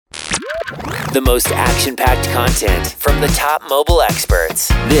The most action-packed content from the top mobile experts.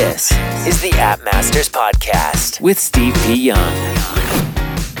 This is the App Masters Podcast with Steve P. Young.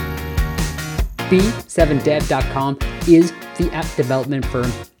 B7dev.com is the app development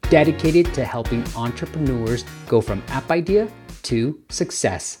firm dedicated to helping entrepreneurs go from app idea to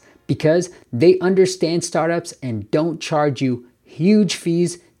success because they understand startups and don't charge you huge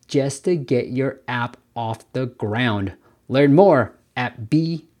fees just to get your app off the ground. Learn more at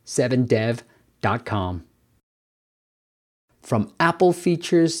B7dev.com. From Apple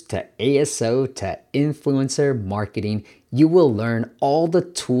features to ASO to influencer marketing, you will learn all the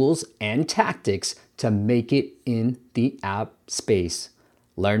tools and tactics to make it in the app space.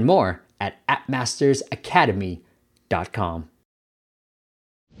 Learn more at appmastersacademy.com.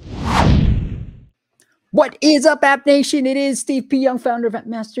 What is up, App Nation? It is Steve P. Young, founder of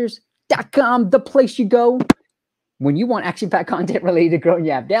appmasters.com, the place you go when you want action-packed content related to growing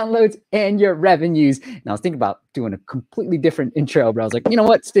your app downloads and your revenues. And I was thinking about doing a completely different intro, but I was like, you know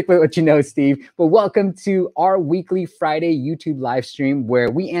what? Stick with what you know, Steve. But welcome to our weekly Friday YouTube live stream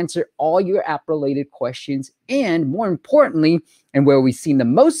where we answer all your app-related questions. And more importantly, and where we've seen the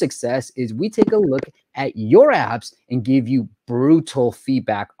most success is we take a look at your apps and give you brutal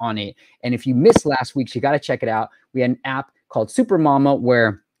feedback on it. And if you missed last week's, you got to check it out. We had an app called Super Mama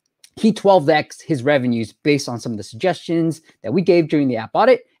where he 12x'd his revenues based on some of the suggestions that we gave during the app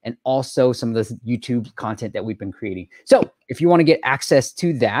audit and also some of the YouTube content that we've been creating. So if you want to get access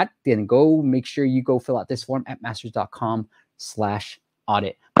to that, then go make sure you go fill out this form at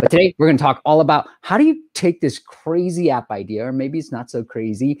masters.com/audit. But today we're going to talk all about how do you take this crazy app idea, or maybe it's not so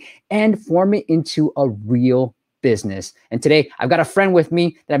crazy, and form it into a real business. And today I've got a friend with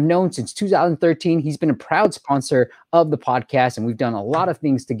me that I've known since 2013. He's been a proud sponsor of the podcast and we've done a lot of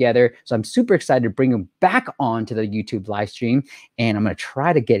things together. So I'm super excited to bring him back on to the YouTube live stream. And I'm going to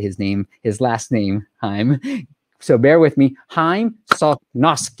try to get his last name, Haim. So bear with me. Haim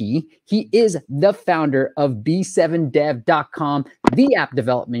Sosnowski. He is the founder of B7dev.com, the app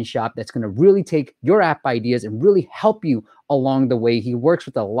development shop that's going to really take your app ideas and really help you along the way. He works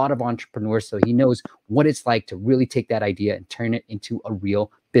with a lot of entrepreneurs, so he knows what it's like to really take that idea and turn it into a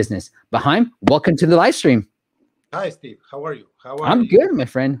real business. But Haim, welcome to the live stream. Hi, Steve. How are you? I'm good, my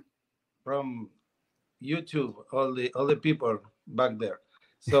friend. From YouTube, all the people back there.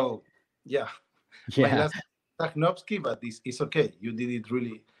 So, yeah. My last Sosnowski, but it's okay. You did it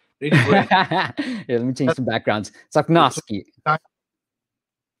really, really great. Yeah, let me change some backgrounds. Sosnowski.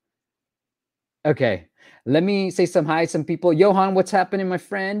 Okay, let me say some hi to some people. Johan, what's happening, my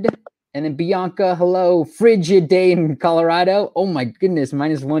friend? And then Bianca, hello. Frigid day in Colorado. Oh my goodness,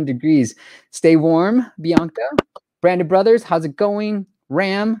 -1 degrees. Stay warm, Bianca. Brandon Brothers, how's it going?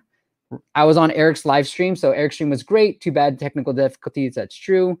 Ram, I was on Eric's live stream, so Eric's stream was great. Too bad technical difficulties, that's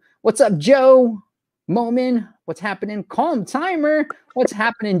true. What's up, Joe? Momin, what's happening? Calm Timer, what's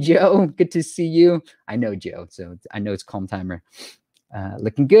happening, Joe? Good to see you. I know Joe, so I know it's Calm Timer.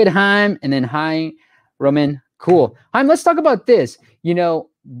 Looking good, Haim. And then hi, Roman. Cool. Haim, let's talk about this. You know,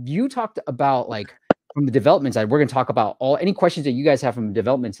 you talked about like from the development side, we're going to talk about any questions that you guys have from the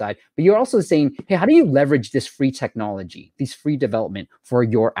development side, but you're also saying, hey, how do you leverage this free technology, this free development for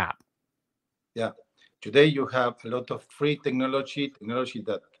your app? Yeah. Today you have a lot of free technology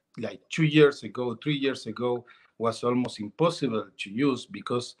that like 2 years ago, 3 years ago was almost impossible to use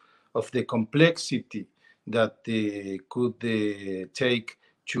because of the complexity that they could take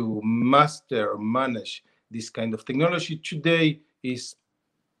to master or manage this kind of technology. Today is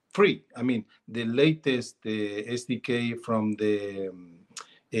free. I mean, the latest SDK from the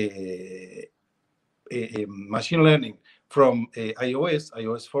machine learning from iOS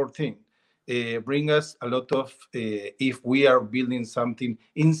 14, bring us a lot of, if we are building something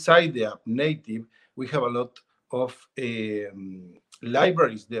inside the app native, we have a lot of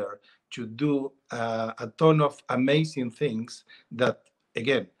libraries there to do a ton of amazing things that,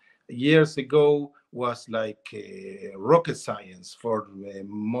 again, years ago was like rocket science for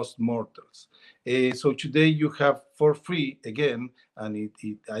most mortals. So today you have for free, again, and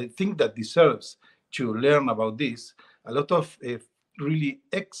I think that deserves to learn about this, a lot of really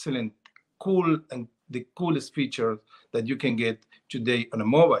excellent, cool, and the coolest feature that you can get today on a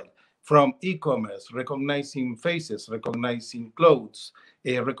mobile. From e-commerce, recognizing faces, recognizing clothes,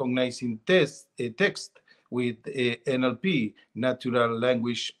 recognizing text with NLP, natural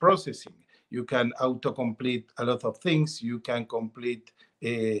language processing. You can autocomplete a lot of things. You can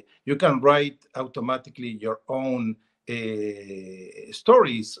you can write automatically your own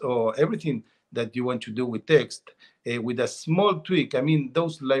stories or everything that you want to do with text with a small tweak. I mean,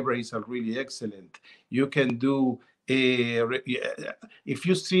 those libraries are really excellent. You can do If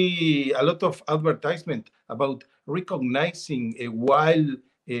you see a lot of advertisement about recognizing wild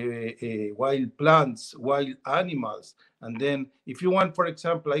plants, wild animals, and then if you want, for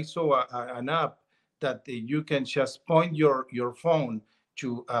example, I saw an app that you can just point your phone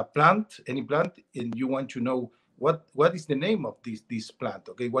to a plant, any plant, and you want to know what is the name of this plant.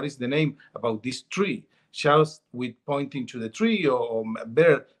 Okay, what is the name about this tree? Just with pointing to the tree, or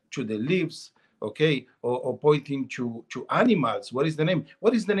better to the leaves, okay, or pointing to animals. What is the name?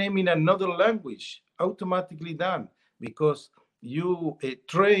 What is the name in another language? Automatically done, because you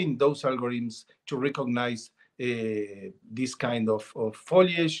train those algorithms to recognize this kind of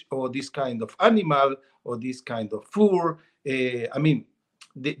foliage, or this kind of animal, or this kind of fur. I mean,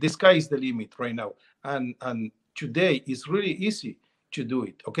 the sky is the limit right now, and today it's really easy to do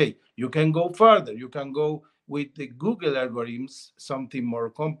it. Okay, you can go further. You can go with the Google algorithms, something more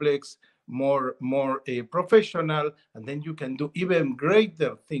complex, more professional, and then you can do even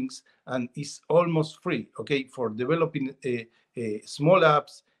greater things, and it's almost free. Okay, for developing small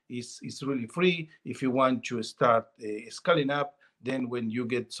apps, is really free. If you want to start scaling up, then when you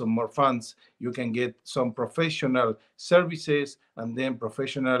get some more funds, you can get some professional services, and then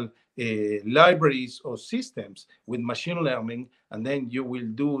professional libraries or systems with machine learning, and then you will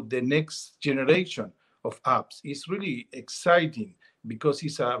do the next generation of apps. It's really exciting, because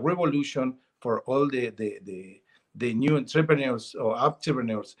it's a revolution for all the new entrepreneurs or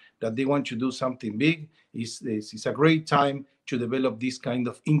entrepreneurs that they want to do something big. It's a great time to develop this kind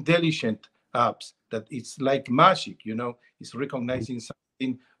of intelligent apps that it's like magic, it's recognizing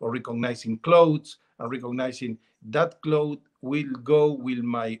something, or recognizing clothes, and recognizing that cloth will go with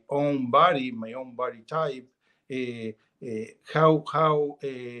my own body type.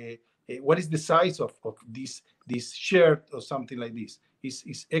 What is the size of this shirt, or something like this?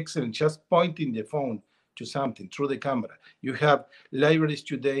 Is excellent. Just pointing the phone to something through the camera. You have libraries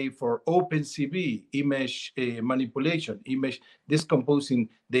today for OpenCV, image manipulation, image discomposing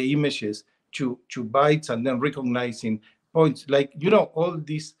the images to bytes, and then recognizing points. Like, all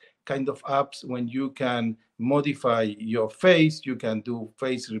these kind of apps, when you can modify your face, you can do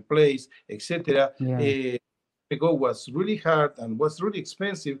face replace, etc. Yeah. Ago was really hard and was really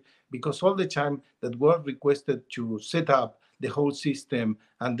expensive, because all the time that was requested to set up the whole system,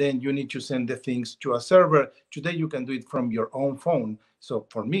 and then you need to send the things to a server. Today you can do it from your own phone. So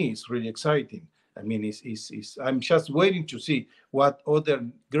for me, it's really exciting. I mean, I'm just waiting to see what other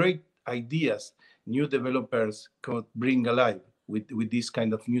great ideas new developers could bring alive with this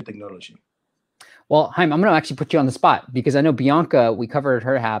kind of new technology. Well, Jaime, I'm going to actually put you on the spot, because I know Bianca, we covered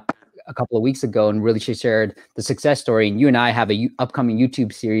her app a couple of weeks ago, and really she shared the success story. And you and I have a upcoming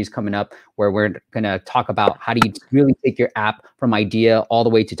YouTube series coming up where we're going to talk about how do you really take your app from idea all the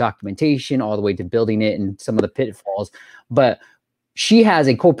way to documentation, all the way to building it, and some of the pitfalls. But she has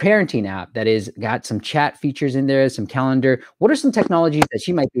a co-parenting app that is got some chat features in there, some calendar. What are some technologies that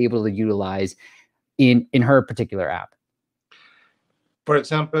she might be able to utilize in her particular app? For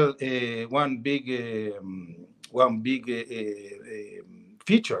example, one big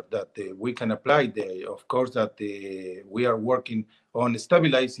feature that we can apply there, of course, that we are working on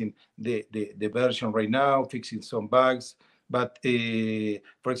stabilizing the version right now, fixing some bugs. But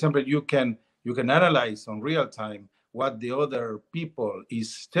for example, you can analyze on real time what the other people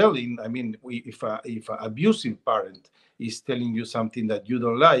is telling. I mean, if an abusive parent is telling you something that you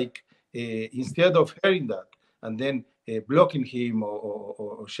don't like, instead of hearing that and then blocking him,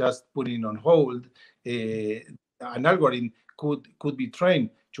 or just putting on hold, an algorithm could be trained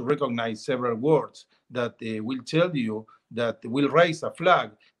to recognize several words that will tell you, that will raise a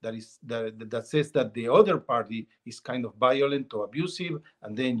flag that says that the other party is kind of violent or abusive,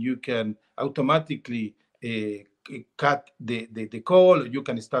 and then you can automatically cut the call. You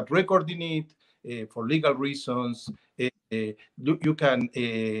can start recording it for legal reasons. You can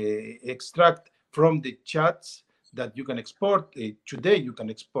extract from the chats that you can export. Today, you can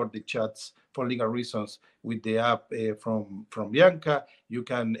export the chats for legal reasons with the app from Bianca. You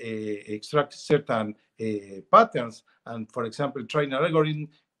can extract certain patterns, and, for example, train an algorithm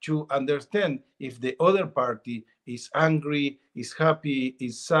to understand if the other party is angry, is happy,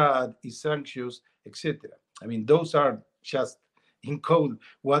 is sad, is anxious, etc. I mean, those are just in code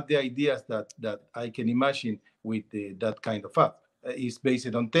what the ideas that I can imagine with that kind of app. Is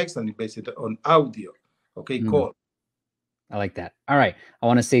based on text and based on audio. Okay, cool. I like that. All right. I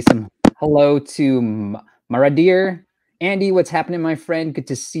want to say some hello to Maradir. Andy, what's happening, my friend? Good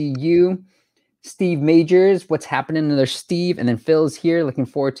to see you. Steve Majors, what's happening? Another Steve. And then Phil's here. Looking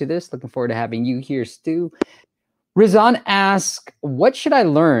forward to this. Looking forward to having you here, Stu. Rizan asks, what should I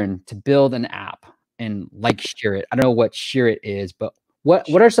learn to build an app? and like Share It. I don't know what Share It is, but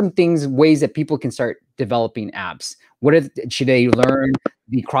what are some ways that people can start developing apps? Should they learn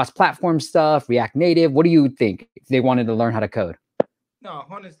the cross-platform stuff, React Native? What do you think if they wanted to learn how to code? No,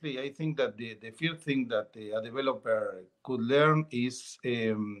 honestly, I think that the first thing that a developer could learn is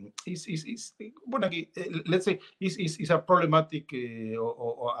bueno, let's say is a problematic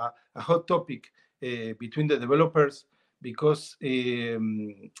or a hot topic between the developers, because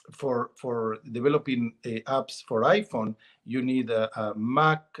for developing apps for iPhone, you need a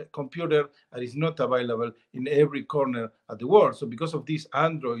Mac computer that is not available in every corner of the world. So because of this,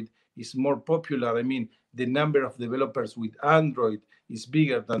 Android is more popular. I mean, the number of developers with Android is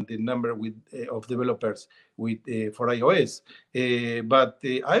bigger than the number of developers with for iOS. But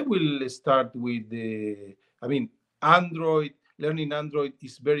I will start with I mean, Android. Learning Android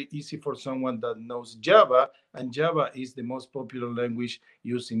is very easy for someone that knows Java, and Java is the most popular language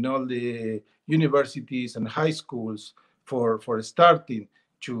used in all the universities and high schools for starting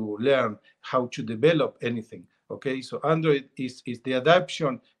to learn how to develop anything. Okay, so Android is the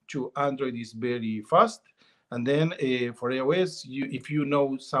adaptation to Android is very fast. And then for iOS, if you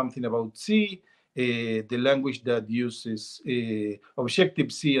know something about C, the language that uses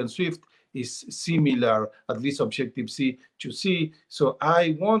Objective-C and Swift is similar, at least Objective-C to C. So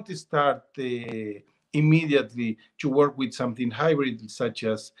I want to start immediately to work with something hybrid, such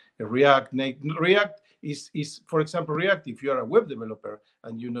as React. React is, for example, React, if you are a web developer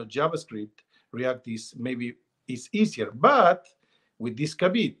and you know JavaScript, React is maybe easier. But with this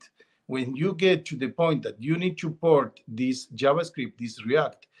caveat, when you get to the point that you need to port this JavaScript, this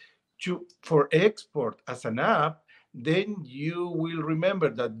React, for export as an app, then you will remember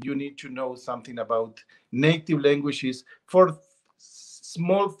that you need to know something about native languages for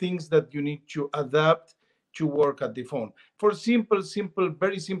small things that you need to adapt to work at the phone. For simple,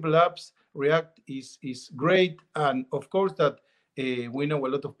 very simple apps, React is great. And of course that we know a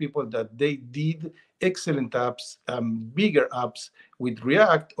lot of people that they did excellent apps, bigger apps with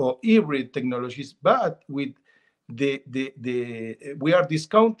React or hybrid technologies, but with we are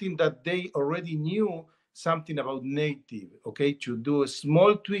discounting that they already knew something about native. Okay, to do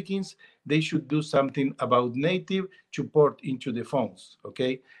small tweakings, they should do something about native to port into the phones.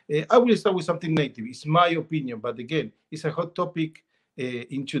 Okay, I will start with something native. It's my opinion, but again, it's a hot topic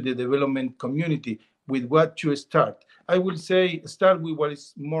into the development community. With what to start, I will say start with what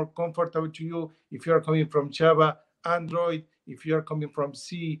is more comfortable to you. If you are coming from Java, Android. If you are coming from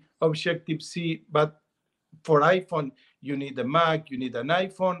C, Objective-C. But for iPhone, you need a Mac, you need an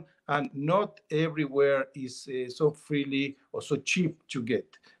iPhone, and not everywhere is so freely or so cheap to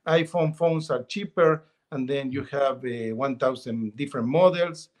get. iPhone phones are cheaper, and then you have 1,000 different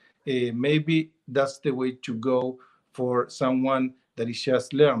models. Maybe that's the way to go for someone that is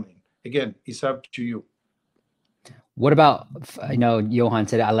just learning. Again, it's up to you. What about, I know Johan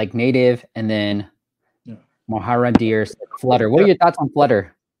said I like native, and then Maharadir said Flutter. What are your thoughts on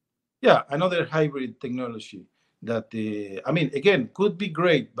Flutter? Yeah, another hybrid technology that, I mean, again, could be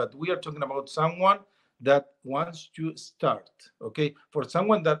great, but we are talking about someone that wants to start, okay? For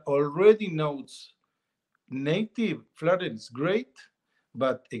someone that already knows native, Flutter is great,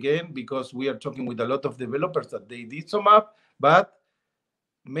 but again, because we are talking with a lot of developers that they did some app, but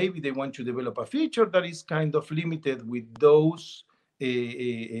maybe they want to develop a feature that is kind of limited with those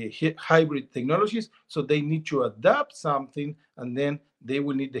hybrid technologies. So they need to adapt something, and then they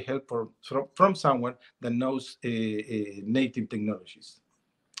will need the help from someone that knows native technologies.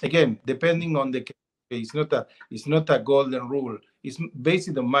 Again, depending on the case, it's not a golden rule. It's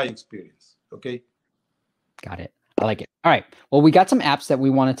based on my experience. Okay. Got it. I like it. All right. Well, we got some apps that we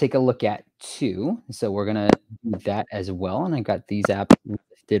want to take a look at too. So we're going to do that as well. And I got these apps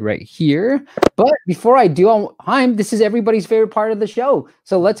listed right here. But before I do, this is everybody's favorite part of the show.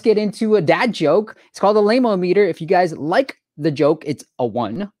 So let's get into a dad joke. It's called the Lame-O-Meter. If you guys like the joke, it's a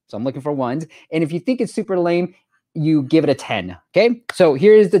 1. So I'm looking for 1s. And if you think it's super lame, you give it a 10. Okay. So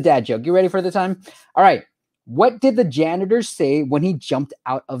here is the dad joke. You ready for the time? All right. What did the janitor say when he jumped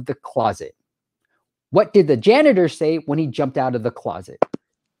out of the closet? What did the janitor say when he jumped out of the closet?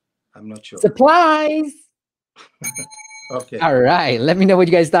 I'm not sure. Supplies. Okay. All right. Let me know what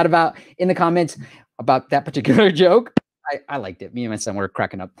you guys thought about in the comments about that particular joke. I liked it. Me and my son were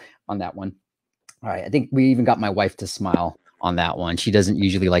cracking up on that one. All right. I think we even got my wife to smile on that one. She doesn't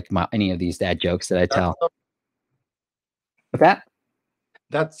usually like any of these dad jokes that I tell. What's that?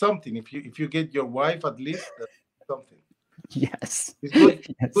 That's something. If you get your wife, at least, that's something. Yes. It's good.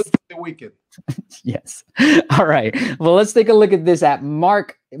 Yes. Good for the weekend. Yes. All right. Well, let's take a look at this app.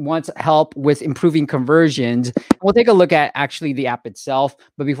 Mark wants help with improving conversions. We'll take a look at actually the app itself.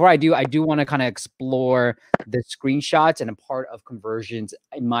 But before I do want to kind of explore the screenshots, and a part of conversions,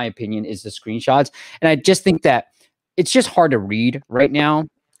 in my opinion, is the screenshots. And I just think that it's just hard to read right now.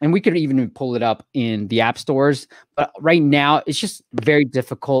 And we could even pull it up in the app stores. But right now, it's just very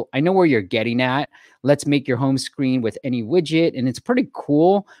difficult. I know where you're getting at. Let's make your home screen with any widget. And it's pretty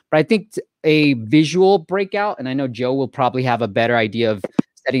cool. But I think a visual breakout, and I know Joe will probably have a better idea of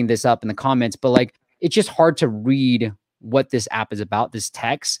setting this up in the comments, but like, it's just hard to read what this app is about, this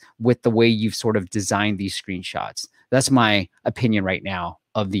text, with the way you've sort of designed these screenshots. That's my opinion right now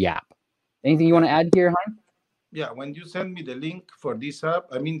of the app. Anything you want to add here, Hein? Yeah, when you send me the link for this app,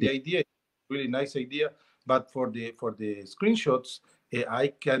 I mean, the idea is really nice idea, but for the screenshots,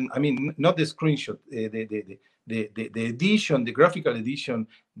 I mean, not the screenshot, the edition, the graphical edition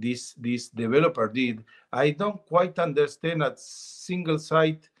this developer did, I don't quite understand at single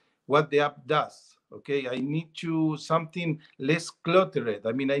site what the app does. Okay, I need something less cluttered.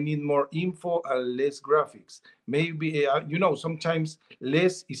 I mean, I need more info and less graphics. Maybe, sometimes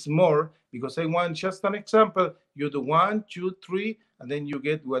less is more, because I want just an example. You do 1, 2, 3, and then you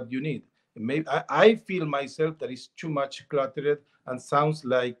get what you need. Maybe I feel myself that is too much cluttered and sounds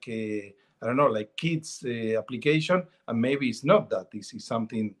like I don't know, like kids application, and maybe it's not that. This is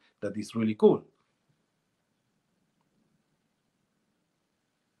something that is really cool.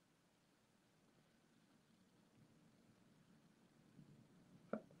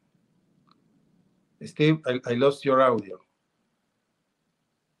 Steve, I lost your audio.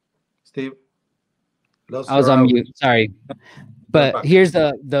 Steve, I was on mute. Sorry. But here's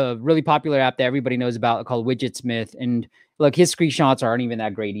the really popular app that everybody knows about, called Widgetsmith. And look, his screenshots aren't even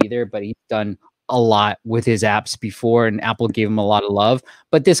that great either, but he's done a lot with his apps before, and Apple gave him a lot of love.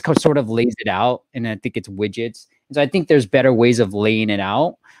 But this sort of lays it out, and I think it's widgets. And so I think there's better ways of laying it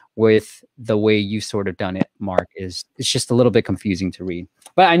out. With the way you sort of done it, Mark, it's just a little bit confusing to read.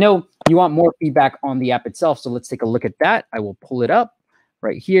 But I know you want more feedback on the app itself, so let's take a look at that. I will pull it up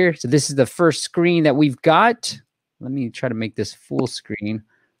right here. So this is the first screen that we've got. Let me try to make this full screen.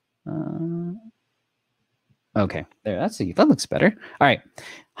 Okay, there. That looks better. All right.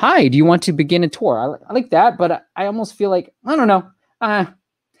 Hi, do you want to begin a tour? I like that, but I almost feel like, I don't know.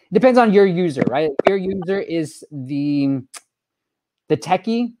 Depends on your user, right? If your user is the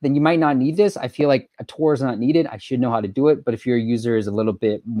techie, then you might not need this. I feel like a tour is not needed. I should know how to do it. But if your user is a little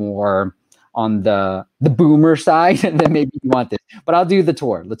bit more on the boomer side, then maybe you want this. But I'll do the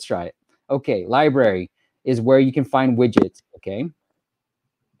tour. Let's try it. Okay, library is where you can find widgets. Okay.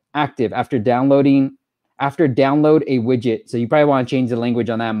 Active, after download a widget. So you probably want to change the language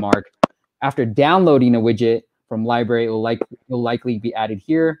on that, Mark. After downloading a widget from library, it will likely be added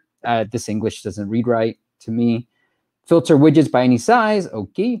here. This English doesn't read right to me. Filter widgets by any size.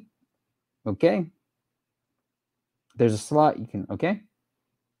 Okay. There's a slot. You can, okay.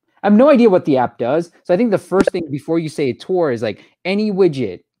 I have no idea what the app does. So I think the first thing before you say a tour is like any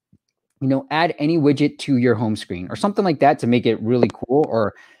widget, add any widget to your home screen or something like that to make it really cool.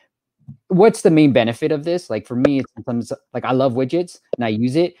 Or what's the main benefit of this? Like for me, it's sometimes like I love widgets and I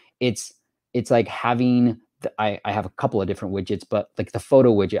use it. It's like having, I have a couple of different widgets, but like the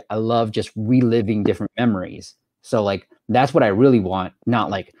photo widget, I love just reliving different memories. So like, that's what I really want, not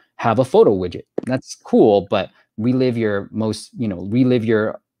like have a photo widget. That's cool, but relive your relive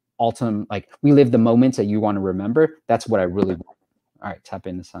the moments that you want to remember. That's what I really want. All right, tap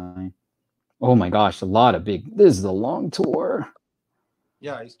in the sign. Oh my gosh, this is a long tour.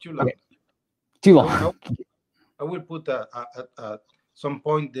 Yeah, it's too long. Okay. Too long. I will put some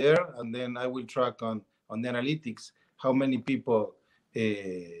point there, and then I will track on the analytics how many people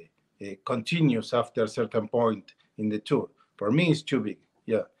continues after a certain point in the tour. For me, it's too big.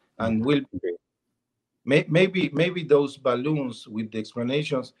 Yeah, and maybe those balloons with the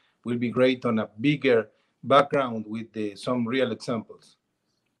explanations will be great on a bigger background with some real examples.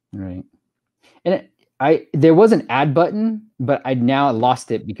 Right. And there was an add button, but I now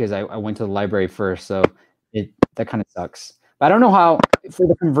lost it because I went to the library first. So that kind of sucks. But I don't know how for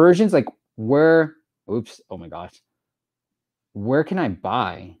the conversions, like where, oops, oh my gosh. Where can I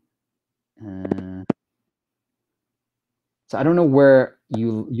buy? So I don't know where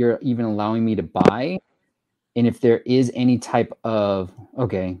you're even allowing me to buy. And if there is any type of,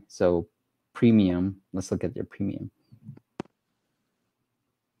 okay, so premium, let's look at their premium.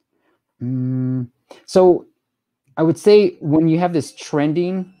 So I would say when you have this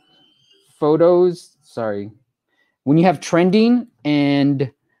trending photos, when you have trending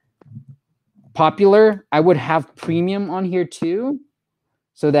and popular, I would have premium on here too.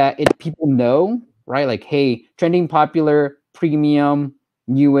 so that people know, right? Like, hey, trending, popular, premium,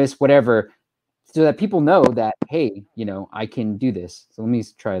 newest, whatever, so that people know that, hey, I can do this. So let me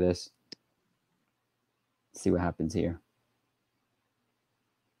try this. Let's see what happens here.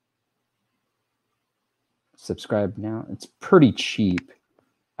 Subscribe now. It's pretty cheap.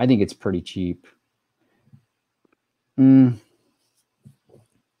 I think it's pretty cheap.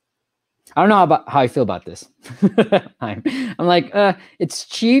 I don't know about how I feel about this. I'm like, it's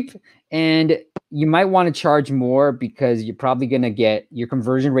cheap, and you might want to charge more because you're probably going to get your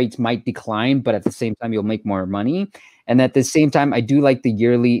conversion rates might decline, but at the same time, you'll make more money. And at the same time, I do like the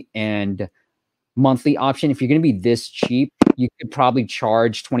yearly and monthly option. If you're going to be this cheap, you could probably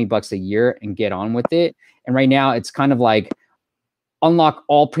charge $20 a year and get on with it. And right now, it's kind of like unlock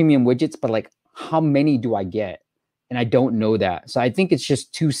all premium widgets, but like, how many do I get? And I don't know that. So I think it's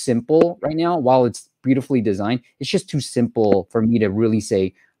just too simple right now. While it's beautifully designed, it's just too simple for me to really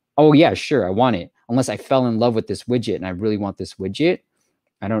say, oh yeah, sure, I want it. Unless I fell in love with this widget and I really want this widget.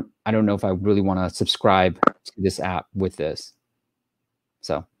 I don't know if I really want to subscribe to this app with this.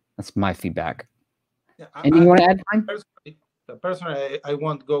 So that's my feedback. Yeah, anything you want to add? Personally, I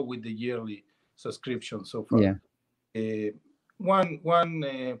won't go with the yearly subscription so far. Yeah.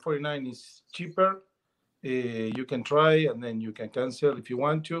 149 is cheaper. You can try and then you can cancel if you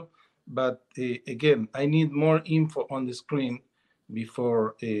want to. But again, I need more info on the screen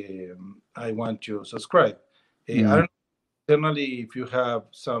before I want to subscribe. I don't know, internally, if you have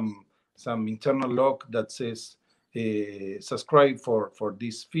some internal log that says subscribe for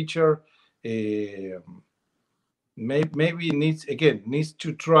this feature, maybe needs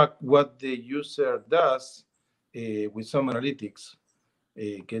to track what the user does with some analytics,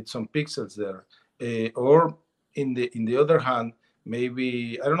 get some pixels there. Or in the other hand,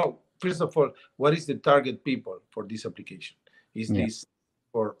 maybe, I don't know, first of all, what is the target people for this application? Is this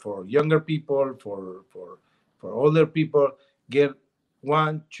for younger people, for older people? Get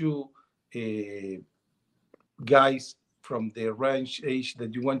 1-2 guys from the range age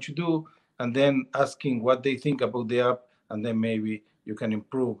that you want to do, and then asking what they think about the app, and then maybe you can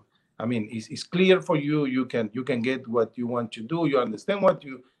improve. I mean, it's clear for you. You can get what you want to do. You understand what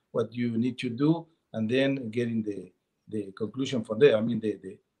you need to do, and then getting the conclusion from there. I mean,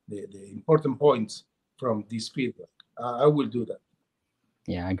 the important points from this feedback. I will do that.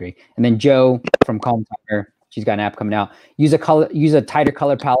 Yeah, I agree. And then Joe from Calm Timer, she's got an app coming out. Use a tighter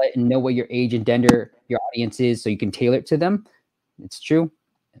color palette and know what your age and gender your audience is, so you can tailor it to them. It's true.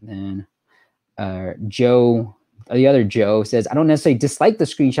 And then Joe, the other Joe, says, I don't necessarily dislike the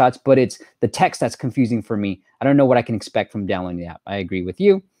screenshots, but it's the text that's confusing for me. I don't know what I can expect from downloading the app. I agree with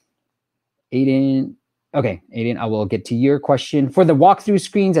you. Aiden, I will get to your question. For the walkthrough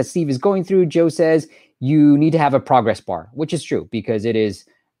screens that Steve is going through, Joe says you need to have a progress bar, which is true because it is.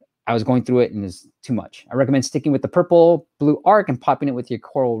 I was going through it and it's too much. I recommend sticking with the purple blue arc and popping it with your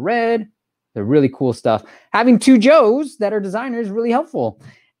coral red. They're really cool stuff. Having two Joes that are designers is really helpful.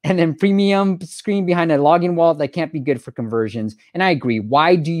 And then premium screen behind a login wall that can't be good for conversions. And I agree.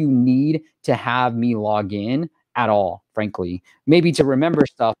 Why do you need to have me log in at all, frankly? Maybe to remember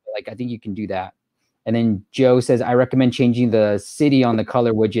stuff, like I think you can do that. And then Joe says, I recommend changing the city on the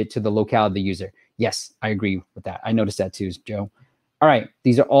color widget to the locale of the user. Yes, I agree with that. I noticed that too, Joe. All right.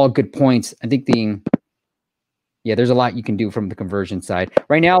 These are all good points. I think there's a lot you can do from the conversion side.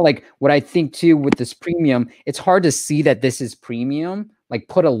 Right now, like what I think too with this premium, it's hard to see that this is premium. Like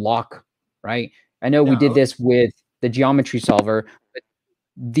put a lock, right? I know we did this with the geometry solver, but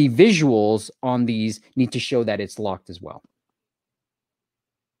the visuals on these need to show that it's locked as well.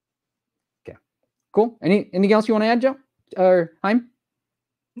 Okay, cool. Anything else you want to add, Joe or Haim?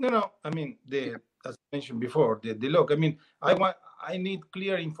 No. I mean, as I mentioned before, the lock. I mean, I need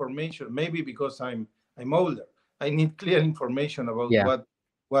clear information. Maybe because I'm older, I need clear information about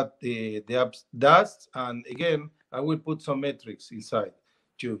what the app does. And again, I will put some metrics inside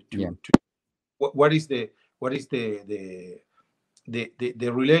to what is the relationship,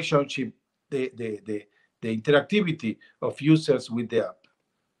 the interactivity of users with the app.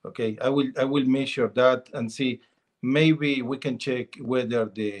 Okay, I will measure that and see. Maybe we can check whether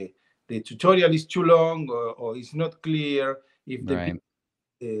the tutorial is too long or it's not clear, if the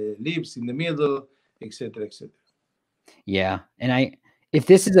lives in the middle, etc., etc. Yeah, and if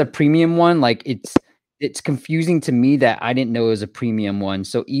this is a premium one, like it's confusing to me that I didn't know it was a premium one.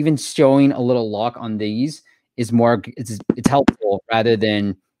 So even showing a little lock on these is more, it's helpful rather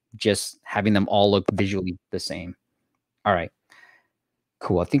than just having them all look visually the same. All right,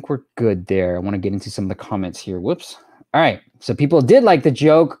 cool. I think we're good there. I want to get into some of the comments here. Whoops. All right. So people did like the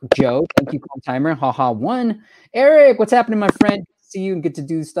joke. Joe, thank you, Calm Timer. Haha, one. Eric, what's happening, my friend? see you and get to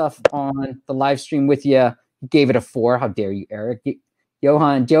do stuff on the live stream with you. You gave it a 4. How dare you, Eric?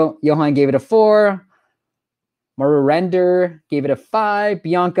 Johan gave it a 4. Maru Render gave it a 5.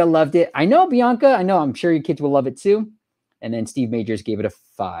 Bianca loved it. I know, Bianca. I know. I'm sure your kids will love it too. And then Steve Majors gave it a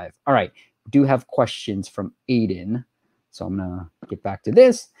 5. All right. Do have questions from Aiden. So I'm going to get back to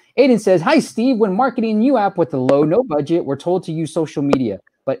this. Aiden says, hi, Steve. When marketing a new app with a low, no budget, we're told to use social media,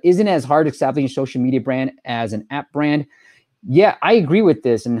 but isn't it as hard establishing a social media brand as an app brand? Yeah, I agree with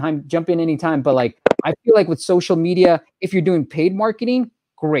this. And I'm jump in anytime, but like, I feel like with social media, if you're doing paid marketing,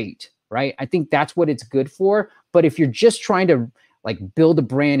 great, right? I think that's what it's good for. But if you're just trying to like build a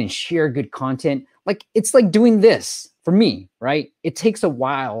brand and share good content, like it's like doing this for me, right? It takes a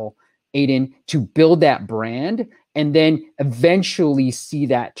while, Aiden, to build that brand and then eventually see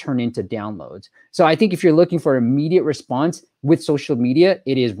that turn into downloads. So I think if you're looking for immediate response with social media,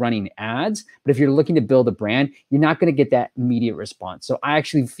 it is running ads. But if you're looking to build a brand, you're not going to get that immediate response. So I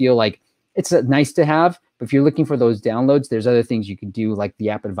actually feel like it's nice to have, but if you're looking for those downloads, there's other things you can do, like the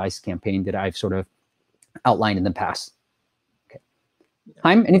App Advice campaign that I've sort of outlined in the past. Okay.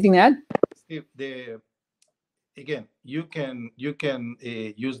 Chaim, anything to add? Steve, again, you can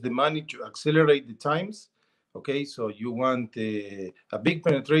use the money to accelerate the times. Okay, so you want a big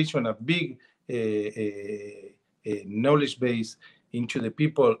penetration, a big knowledge base into the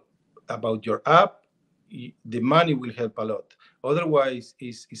people about your app. The money will help a lot. Otherwise,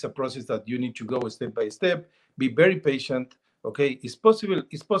 it's a process that you need to go step by step. Be very patient. Okay, it's possible.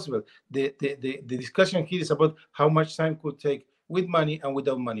 It's possible. The discussion here is about how much time could take with money and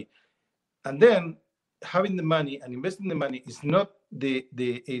without money, and then having the money and investing the money is not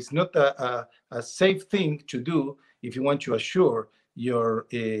is not a safe thing to do if you want to assure your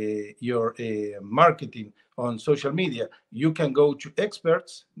marketing on social media. You can go to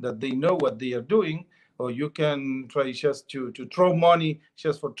experts that they know what they are doing, or you can try just to throw money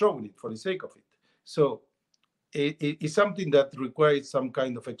just for throwing it for the sake of it. So it's something that requires some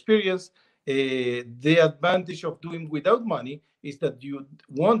kind of experience. The advantage of doing without money is that you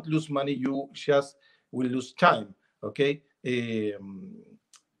won't lose money, you just will lose time. Okay.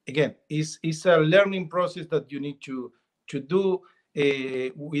 Again, it's a learning process that you need to do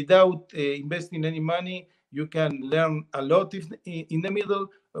without investing any money. You can learn a lot in the middle.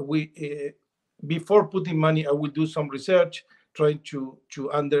 Before putting money, I will do some research, trying to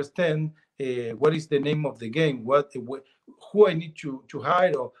understand what is the name of the game, who I need to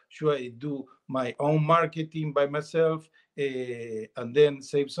hire, or should I do my own marketing by myself and then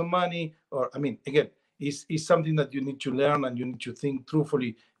save some money? Or again, it's something that you need to learn and you need to think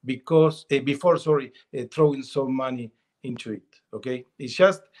truthfully before throwing some money into it. Okay, it's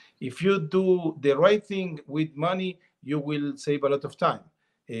just if you do the right thing with money, you will save a lot of time.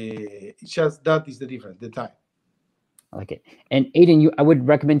 It's just that is the difference, the time. I like it. And Aiden, I would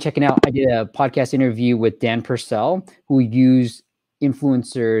recommend checking out. I did a podcast interview with Dan Purcell, who used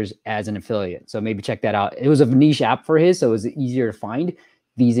influencers as an affiliate. So maybe check that out. It was a niche app for his, so it was easier to find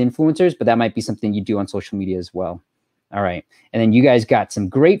these influencers, but that might be something you do on social media as well. All right. And then you guys got some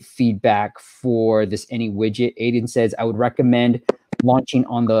great feedback for this AnyWidget. Aiden says, I would recommend launching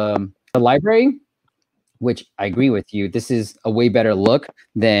on the library, which I agree with you. This is a way better look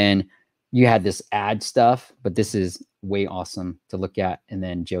than you had this ad stuff, but this is way awesome to look at. And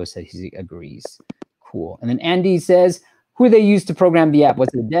then Joe said he agrees. Cool. And then Andy says, who they use to program the app?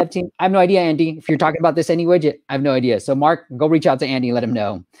 What's the dev team? I have no idea, Andy. If you're talking about this AnyWidget, I have no idea. So Mark, go reach out to Andy and let him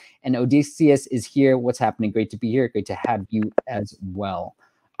know. And Odysseus is here. What's happening? Great to be here. Great to have you as well.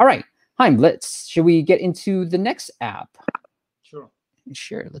 All right. Chaim, should we get into the next app? Sure.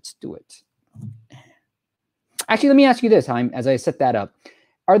 Let's do it. Actually, let me ask you this, Chaim, as I set that up.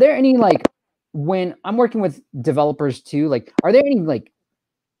 Are there any, when I'm working with developers too, are there any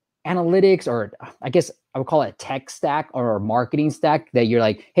analytics, or I guess I would call it a tech stack or a marketing stack that you're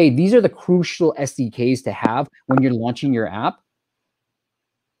like, hey, these are the crucial SDKs to have when you're launching your app?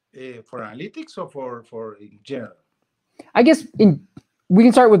 For analytics or for in general? I guess we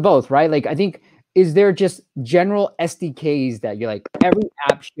can start with both, right? I think, is there just general SDKs that you're like, every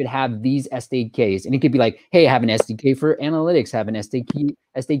app should have these SDKs? And it could be like, hey, I have an SDK for analytics, have an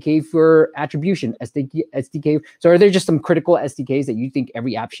SDK for attribution, SDK. So are there just some critical SDKs that you think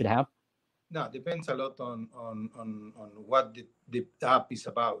every app should have? No, it depends a lot on what the app is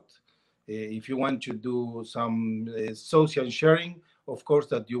about. If you want to do some social sharing, of course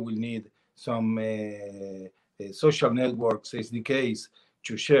that you will need some social networks, SDKs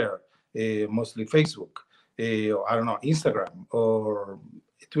to share. Mostly Facebook, or I don't know, Instagram or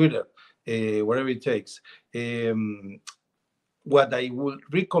Twitter, whatever it takes. What I would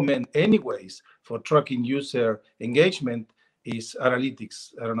recommend anyways for tracking user engagement is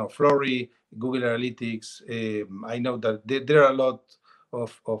analytics. I don't know, Flory, Google Analytics. I know that there are a lot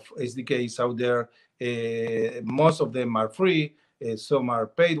of SDKs out there. Most of them are free. Some are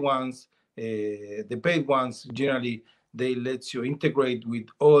paid ones. The paid ones generally they let you integrate with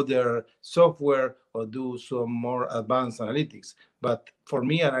other software or do some more advanced analytics. But for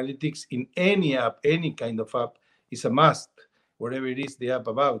me, analytics in any app, any kind of app, is a must, whatever it is the app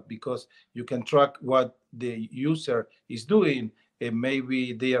about, because you can track what the user is doing. And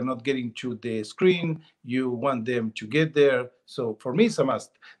maybe they are not getting to the screen. You want them to get there. So for me, it's a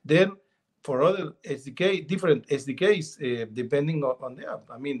must. Then for other SDK, different SDKs, depending on the app.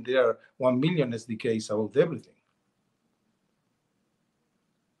 I mean, there are 1 million SDKs about everything.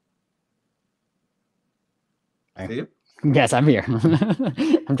 Steve? Yes, I'm here.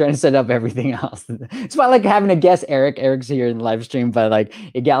 I'm trying to set up everything else. It's why I like having a guest, Eric. Eric's here in the live stream, but like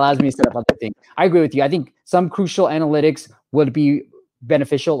it allows me to set up other things. I agree with you. I think some crucial analytics would be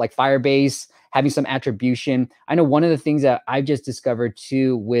beneficial, like Firebase, having some attribution. I know one of the things that I've just discovered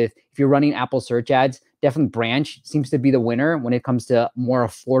too with if you're running Apple search ads, definitely Branch seems to be the winner when it comes to more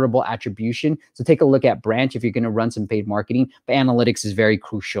affordable attribution. So take a look at Branch if you're going to run some paid marketing, but analytics is very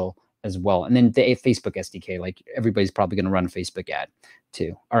crucial as well. And then the Facebook SDK, like everybody's probably going to run a Facebook ad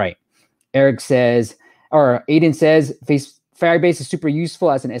too. All right. Eric says, or Aiden says, Firebase is super useful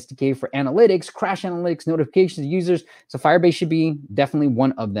as an SDK for analytics, crash analytics, notifications, users. So Firebase should be definitely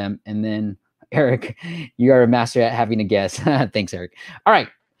one of them. And then Eric, you are a master at having a guess. Thanks, Eric. All right.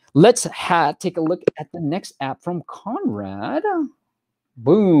 Let's take a look at the next app from Conrad.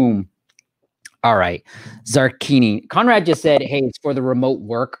 Boom. All right. Zarkini. Conrad just said, hey, it's for the remote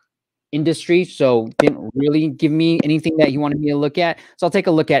work industry, so didn't really give me anything that he wanted me to look at. So I'll take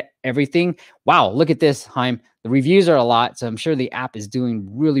a look at everything. Wow, look at this, Haim. The reviews are a lot, so I'm sure the app is doing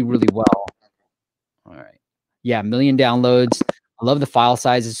really, really well. All right. Yeah, 1 million downloads. I love the file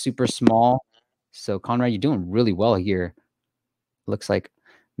size is super small. So Conrad, you're doing really well here. Looks like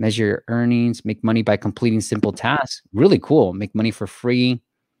measure your earnings, make money by completing simple tasks. Really cool. Make money for free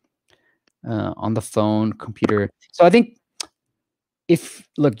on the phone, computer. So I think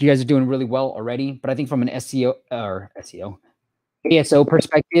look, you guys are doing really well already, but I think from an ASO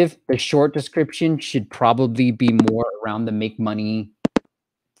perspective, the short description should probably be more around the make money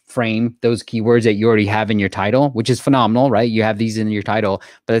frame, those keywords that you already have in your title, which is phenomenal, right? You have these in your title,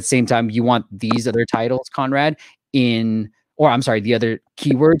 but at the same time, you want these other titles, Conrad, the other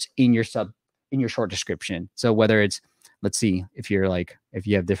keywords in your short description. So whether it's, let's see, if you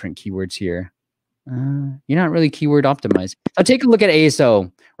have different keywords here. You're not really keyword optimized. I'll take a look at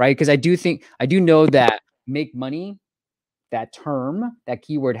ASO, right? Because I do know that make money, that term, that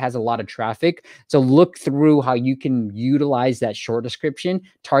keyword has a lot of traffic. So look through how you can utilize that short description,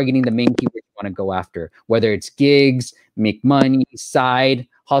 targeting the main keyword you want to go after, whether it's gigs, make money, side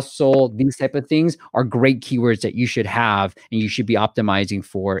hustle, these type of things are great keywords that you should have and you should be optimizing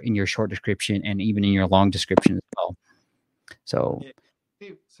for in your short description and even in your long description as well. So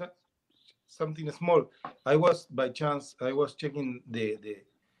something small. I was checking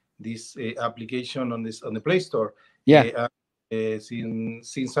this application on the Play Store. Yeah.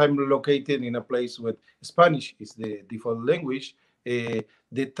 Since I'm located in a place where Spanish is the default language,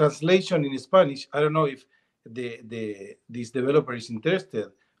 the translation in Spanish, I don't know if this developer is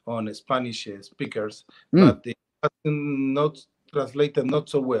interested on Spanish speakers, but they have not translated not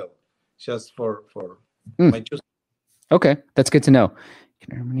so well, just for my choice. Okay, that's good to know.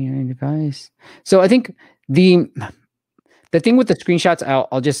 Can earn money on your device. So I think the thing with the screenshots,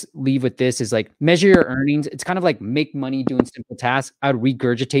 I'll just leave with this is like measure your earnings. It's kind of like make money doing simple tasks. I would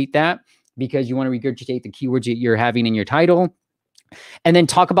regurgitate that because you want to regurgitate the keywords that you're having in your title. And then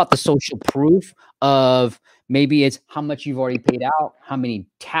talk about the social proof of maybe it's how much you've already paid out, how many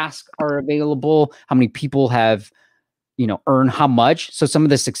tasks are available, how many people have, earn how much. So some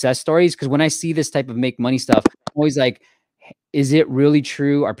of the success stories, because when I see this type of make money stuff, I'm always like, is it really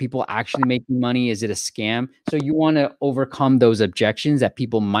true? Are people actually making money? Is it a scam? So you want to overcome those objections that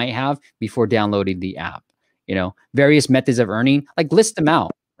people might have before downloading the app. Various methods of earning, like list them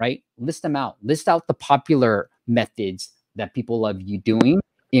out, right? List them out. List out the popular methods that people love you doing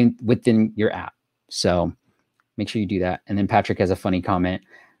within your app. So make sure you do that. And then Patrick has a funny comment.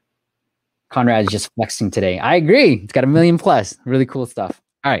 Conrad is just flexing today. I agree. It's got 1 million plus. Really cool stuff.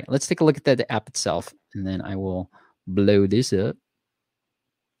 All right, let's take a look at the app itself, and then I will blow this up.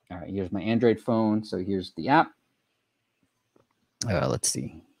 All right, here's my Android phone. So here's the app. Let's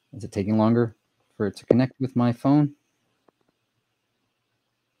see. Is it taking longer for it to connect with my phone?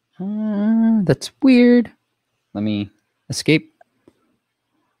 That's weird. Let me escape.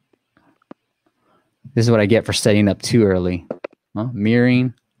 This is what I get for setting up too early. Huh?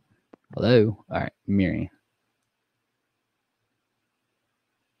 Mirroring. Hello. All right, mirroring.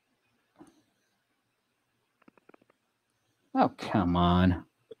 Oh, come on.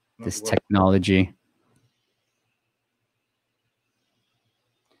 This technology.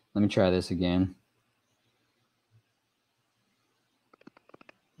 Let me try this again.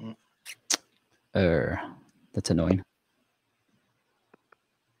 That's annoying.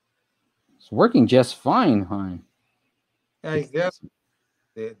 It's working just fine, hon. Yeah,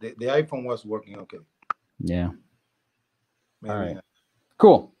 the iPhone was working okay. Yeah. Maybe. All right.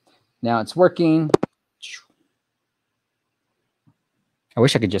 Cool. Now it's working. I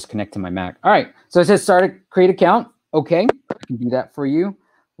wish I could just connect to my Mac. All right. So it says start a create account. Okay. I can do that for you.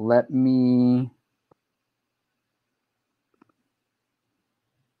 Let me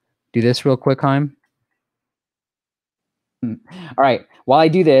do this real quick, Haim. All right. While I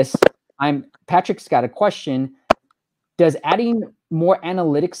do this, Patrick's got a question. Does adding more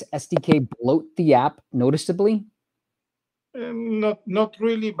analytics SDK bloat the app noticeably? Not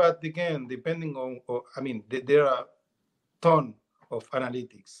really, but again, depending on, I mean, there are a ton of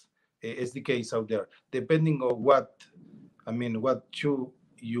analytics SDKs out there, depending on what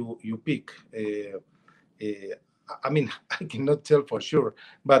you pick. I mean, I cannot tell for sure,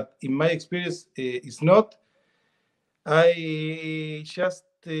 but in my experience, it's not. I just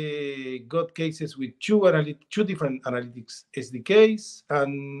got cases with two different analytics SDKs,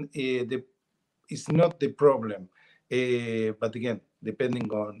 and it's not the problem. But again,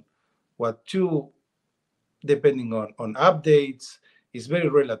 depending on depending on updates, it's very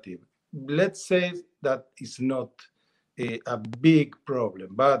relative. Let's say that it's not a big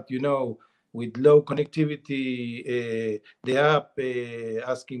problem, but with low connectivity, the app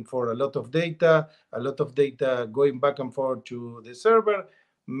asking for a lot of data going back and forth to the server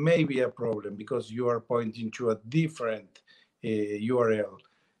may be a problem because you are pointing to a different URL.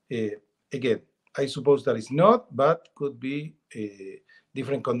 Again, I suppose that is not, but could be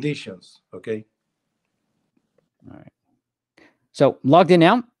different conditions. Okay. All right. So logged in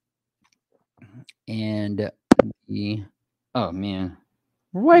now, and oh man,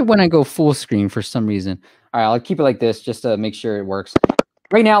 right when I go full screen for some reason. All right, I'll keep it like this just to make sure it works.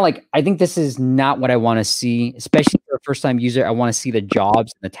 Right now, like I think this is not what I want to see, especially for a first-time user. I want to see the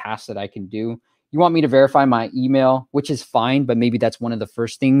jobs and the tasks that I can do. You want me to verify my email, which is fine, but maybe that's one of the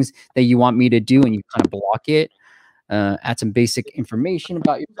first things that you want me to do, and you kind of block it. Add some basic information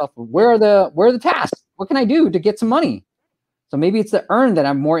about yourself. Where are the tasks? What can I do to get some money? So maybe it's the earn that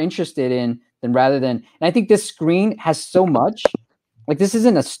I'm more interested in than rather than. And I think this screen has so much. Like this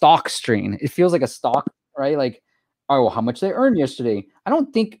isn't a stock screen. It feels like a stock, right? Like, oh, how much they earned yesterday. I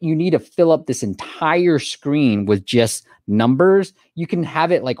don't think you need to fill up this entire screen with just numbers. You can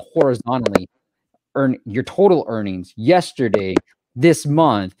have it like horizontally. Earn your total earnings yesterday, this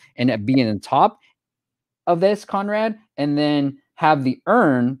month, and it be in the top of this, Conrad, and then have the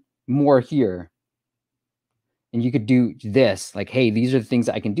earn more here. And you could do this, like, hey, these are the things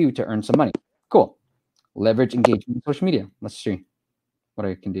that I can do to earn some money. Cool. Leverage engagement in social media. Let's see what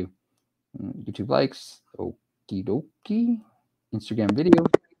I can do. YouTube likes. Okie dokie. Instagram video.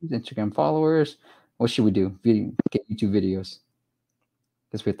 Instagram followers. What should we do? Get YouTube videos.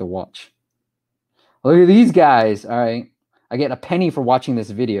 Guess we have to watch. Look at these guys. All right. I get a penny for watching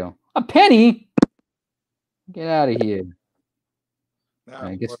this video. A penny? Get out of here.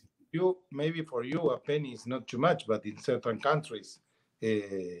 I guess maybe for you a penny is not too much, but in certain countries,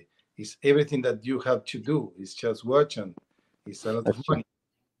 it's everything that you have to do. It's just watch, and it's a lot of money.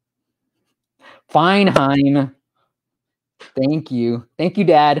 Fine, Haim. Thank you,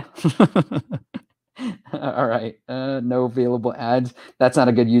 Dad. All right. No available ads. That's not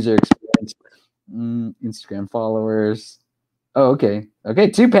a good user experience. Instagram followers. Oh, okay. Okay,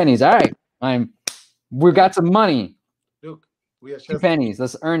 2 pennies. All right. We got some money. Look, we are 2 pennies.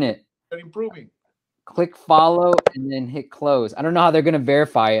 Let's earn it. They're improving. Click follow and then hit close. I don't know how they're going to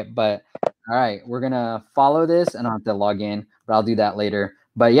verify it, but all right, we're going to follow this and I'll have to log in, but I'll do that later.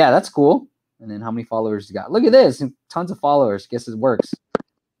 But yeah, that's cool. And then how many followers you got? Look at this. Tons of followers. Guess it works.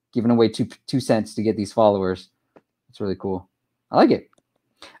 Giving away 2 cents to get these followers. It's really cool. I like it.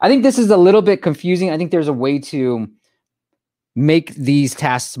 I think this is a little bit confusing. I think there's a way to make these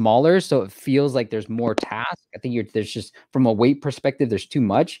tasks smaller so it feels like there's more tasks. I think there's just from a weight perspective, there's too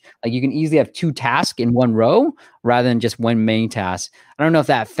much. Like you can easily have 2 tasks in one row rather than just one main task. I don't know if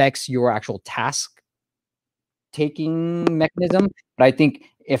that affects your actual task taking mechanism, but I think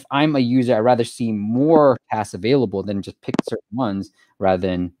if I'm a user, I'd rather see more tasks available than just pick certain ones rather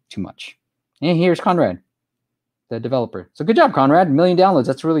than too much. And here's Conrad, the developer. So good job, Conrad. 1 million downloads.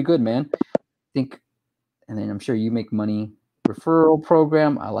 That's really good, man. I think And then I'm sure you make money. Referral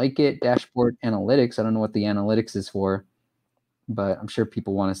program. I like it. Dashboard analytics. I don't know what the analytics is for, but I'm sure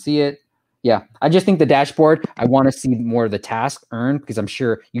people want to see it. Yeah, I just think the dashboard, I want to see more of the task earned because I'm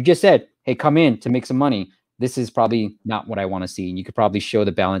sure you just said, hey, come in to make some money. This is probably not what I want to see. And you could probably show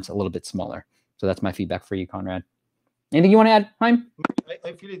the balance a little bit smaller. So that's my feedback for you, Conrad. Anything you want to add, Haim?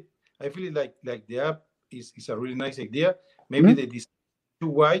 I feel it like the app is a really nice idea. Maybe the design too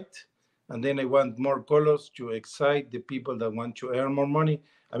white, and then I want more colors to excite the people that want to earn more money.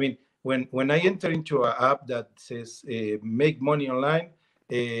 I mean, when I enter into an app that says make money online,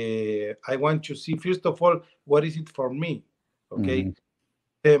 I want to see, first of all, what is it for me? Okay,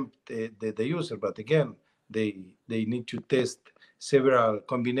 tempt the user, but again, they need to test several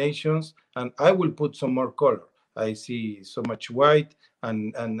combinations, and I will put some more color. I see so much white,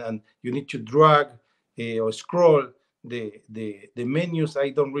 and you need to drag or scroll the menus. I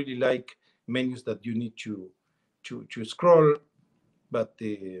don't really like menus that you need to scroll, but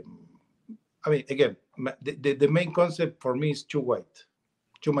I mean, again, the main concept for me is too white,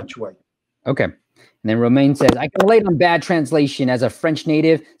 too much white. Okay. And then Romain says, I can relate on bad translation as a French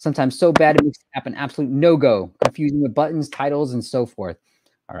native, sometimes so bad it makes the app an absolute no-go, confusing with buttons, titles, and so forth.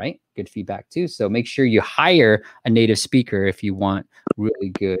 All right. Good feedback too. So make sure you hire a native speaker if you want really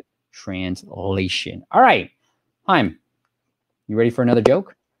good translation. All right. Haim, you ready for another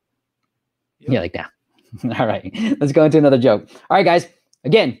joke? Yep. Yeah, like that. All right. Let's go into another joke. All right, guys.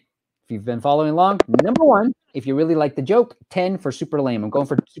 Again, if you've been following along, number 1, if you really like the joke, 10 for super lame. I'm going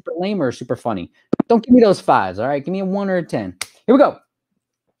for super lame or super funny. Don't give me those 5s, all right? Give me a 1 or a 10. Here we go.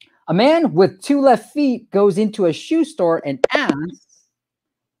 A man with 2 left feet goes into a shoe store and asks,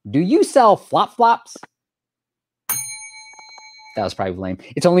 do you sell flop-flops? That was probably lame.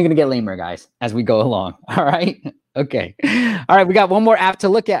 It's only going to get lamer, guys, as we go along, all right? Okay. All right, we got one more app to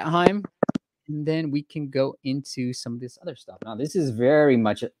look at, Haim, and then we can go into some of this other stuff. Now, this is very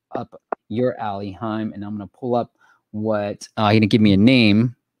much up your alley, Haim, and I'm going to pull up what he didn't give me a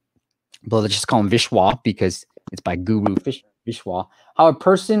name, but let's just call him Vishwa because it's by Guru Vishwa. How a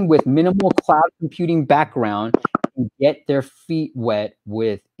person with minimal cloud computing background can get their feet wet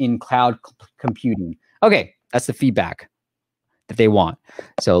in cloud computing. Okay, that's the feedback that they want.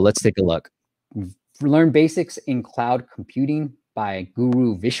 So let's take a look. Learn basics in cloud computing by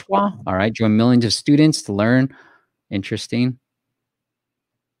Guru Vishwa. All right, join millions of students to learn. Interesting.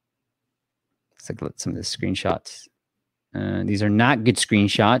 Let's look at some of the screenshots. These are not good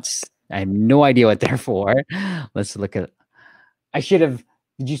screenshots. I have no idea what they're for. Let's look at. Did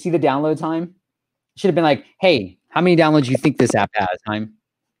you see the download time? Should have been like, hey, how many downloads do you think this app has, Haim?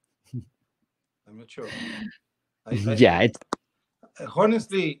 I'm not sure.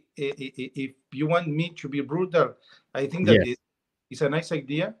 Honestly, if you want me to be brutal, I think that it's a nice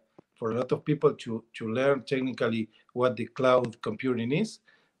idea for a lot of people to learn technically what the cloud computing is.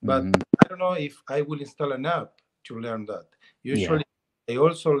 But I don't know if I will install an app to learn that. Usually, I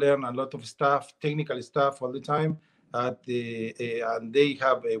also learn a lot of stuff, technical stuff all the time. And they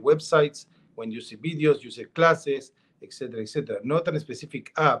have websites. When you see videos, you see classes, etc., etc. Not a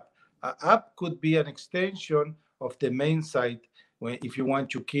specific app. An app could be an extension of the main site if you want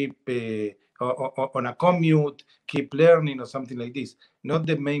to keep on a commute, keep learning or something like this. Not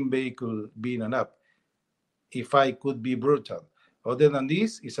the main vehicle being an app. If I could be brutal. Other than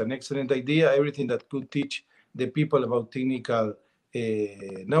this, it's an excellent idea. Everything that could teach the people about technical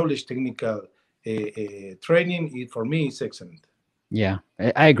knowledge, technical training, for me, is excellent. Yeah,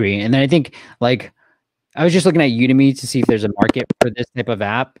 I agree. And then I think, like, I was just looking at Udemy to see if there's a market for this type of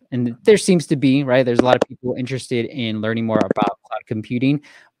app. And there seems to be, right? There's a lot of people interested in learning more about cloud computing.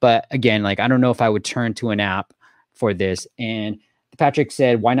 But again, like, I don't know if I would turn to an app for this. And Patrick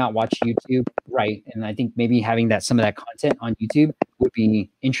said, why not watch YouTube? Right. And I think maybe having some of that content on YouTube would be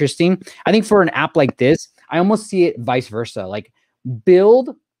interesting. I think for an app like this, I almost see it vice versa. Like,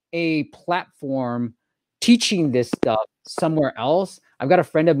 build a platform teaching this stuff somewhere else. I've got a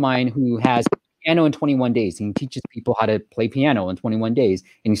friend of mine who has piano in 21 days. He teaches people how to play piano in 21 days,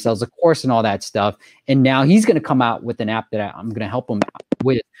 and he sells a course and all that stuff. And now he's going to come out with an app that I'm going to help him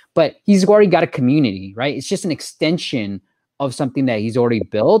with. But he's already got a community, right? It's just an extension of something that he's already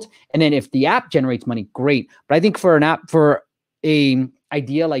built. And then if the app generates money, great. But I think for an app, for a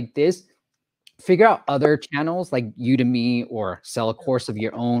idea like this, figure out other channels like Udemy, or sell a course of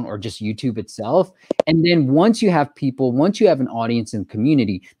your own, or just YouTube itself. And then once you have people, once you have an audience and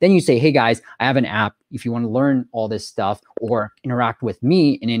community, then you say, hey guys, I have an app. If you want to learn all this stuff or interact with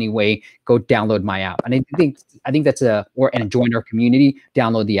me in any way, go download my app. And I think that's and join our community,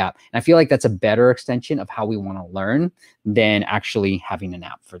 download the app. And I feel like that's a better extension of how we want to learn than actually having an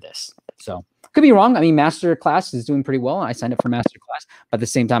app for this. So Could be wrong. I mean, Masterclass is doing pretty well. I signed up for Masterclass, but at the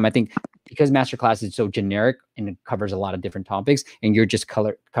same time, I think because Masterclass is so generic and it covers a lot of different topics, and you're just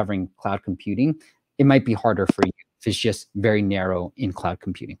covering cloud computing, it might be harder for you if it's just very narrow in cloud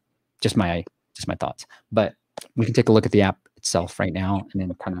computing. Just my thoughts. But we can take a look at the app itself right now and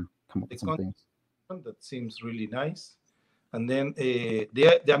then kind of come up with some things. That seems really nice. And then,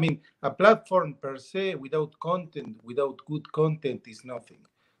 I mean, a platform per se without content, without good content is nothing.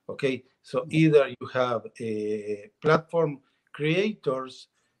 Okay, so either you have platform creators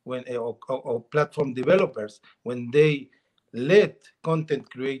or platform developers when they let content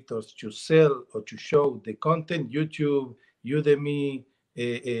creators to sell or to show the content, YouTube, Udemy,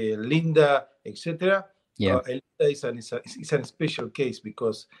 Linda, etc. Yeah. It's a special case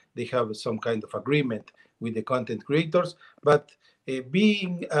because they have some kind of agreement with the content creators. But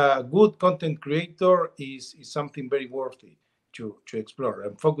being a good content creator is something very worthy to explore.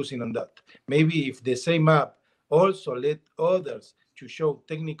 I'm focusing on that. Maybe if the same app also let others to show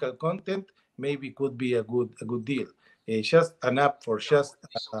technical content, maybe could be a good deal. Just an app for just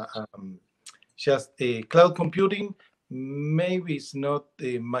cloud computing, maybe it's not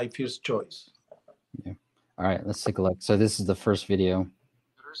my first choice. Yeah. All right, let's take a look. So this is the first video. Up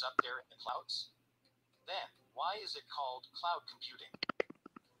there in the clouds. Then why is it called cloud computing?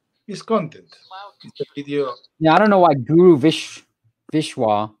 It's content. It's a video. Yeah, I don't know why Guru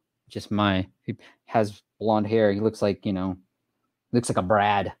Vishwa, he has blonde hair. He looks like, looks like a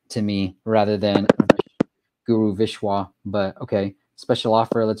Brad to me rather than Guru Vishwa. But okay, special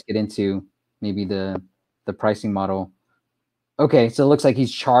offer. Let's get into maybe the pricing model. Okay, so it looks like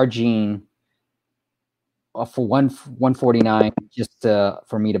he's charging for $149 just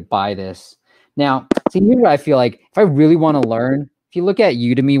for me to buy this. Now, see, here's what I feel like. If I really want to learn, if you look at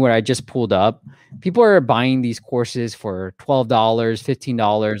Udemy, where I just pulled up, people are buying these courses for $12,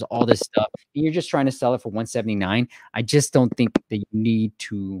 $15, all this stuff, and you're just trying to sell it for $179. I just don't think that you need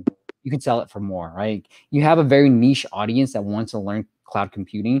to. You can sell it for more, right? You have a very niche audience that wants to learn cloud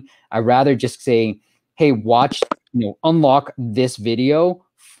computing. I'd rather just say, hey, watch, unlock this video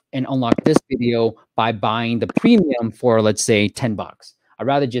and unlock this video by buying the premium for, let's say, $10. I'd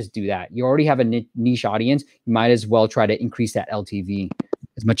rather just do that. You already have a niche audience. You might as well try to increase that LTV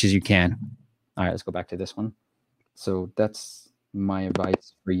as much as you can. All right, let's go back to this one. So that's my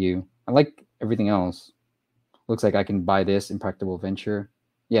advice for you. I like everything else. Looks like I can buy this Impractical Venture.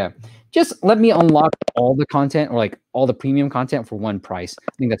 Yeah, just let me unlock all the content or like all the premium content for one price.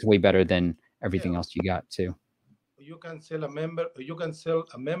 I think that's way better than everything else you got too. You can sell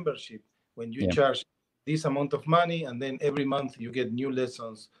a membership when you charge this amount of money, and then every month you get new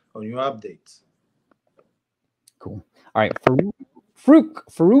lessons or new updates. Cool. All right,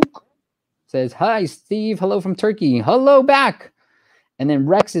 Farouk says, hi, Steve. Hello from Turkey. Hello back. And then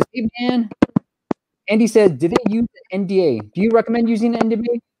Rex says, hey, man. Andy says, did they use an NDA? Do you recommend using an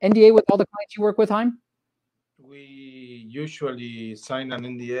NDA with all the clients you work with, Jaime? We usually sign an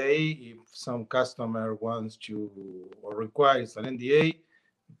NDA if some customer wants to or requires an NDA.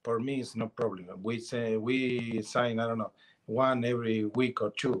 For me, it's no problem. We sign, I don't know, one every week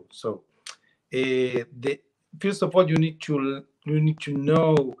or two. So, first of all, you need to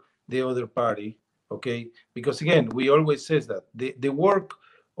know the other party, okay? Because again, we always says that the work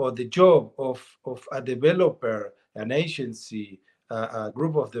or the job of a developer, an agency, a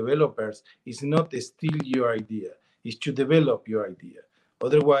group of developers is not to steal your idea. It's to develop your idea.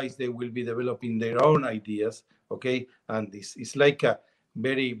 Otherwise, they will be developing their own ideas, okay? And it's like a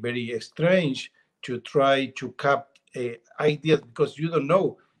very, very strange to try to cap ideas because you don't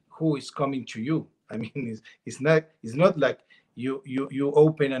know who is coming to you. I mean, it's not like you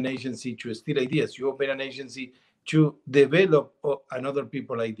open an agency to steal ideas. You open an agency to develop another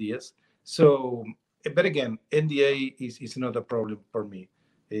people's ideas. So, but again, NDA is not a problem for me.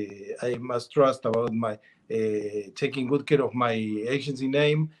 I must trust about my taking good care of my agency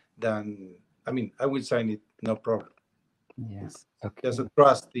name. I will sign it, no problem. Yes. Okay. There's a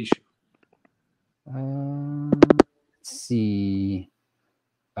trust issue. Let's see.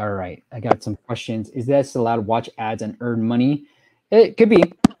 All right, I got some questions. Is this allowed to watch ads and earn money? It could be.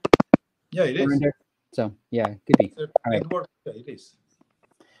 Yeah, it is. So yeah, it could be. All right. Yeah, it is.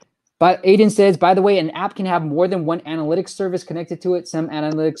 But Aiden says, by the way, an app can have more than one analytics service connected to it. Some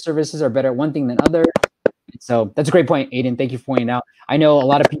analytics services are better at one thing than other. So that's a great point, Aiden. Thank you for pointing out. I know a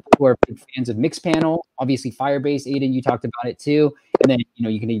lot of people who are big fans of Mixpanel, obviously Firebase. Aiden, you talked about it too. And then,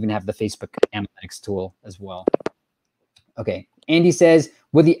 you can even have the Facebook analytics tool as well. Okay. Andy says,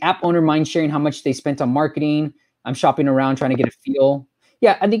 would the app owner mind sharing how much they spent on marketing? I'm shopping around trying to get a feel.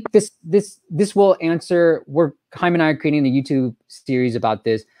 Yeah, I think this will answer. Jaime and I are creating a YouTube series about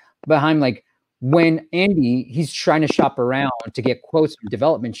this. But Jaime, like, when Andy, he's trying to shop around to get quotes from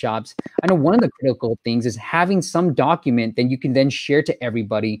development shops, I know one of the critical things is having some document that you can then share to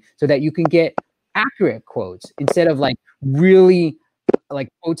everybody so that you can get accurate quotes instead of like really like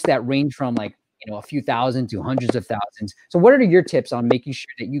quotes that range from like, a few thousand to hundreds of thousands. So what are your tips on making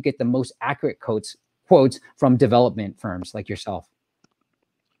sure that you get the most accurate quotes from development firms like yourself?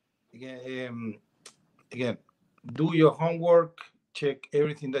 Again, do your homework, check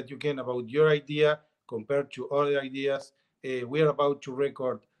everything that you can about your idea compared to other ideas. We are about to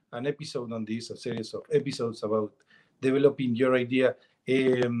record an episode on this, a series of episodes about developing your idea.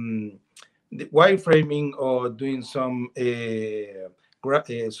 The wireframing or doing some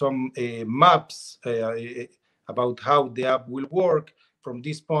maps about how the app will work. From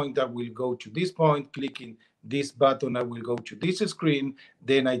this point, I will go to this point, clicking this button, I will go to this screen,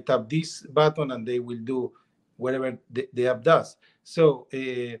 then I tap this button and they will do whatever the app does. So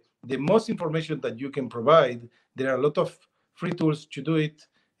the most information that you can provide, there are a lot of free tools to do it,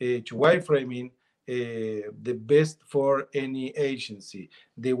 to wireframing, the best for any agency.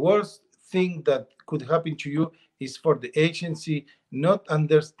 The worst thing that could happen to you is for the agency not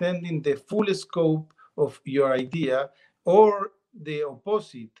understanding the full scope of your idea, or the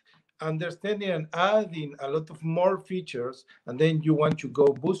opposite, understanding and adding a lot of more features, and then you want to go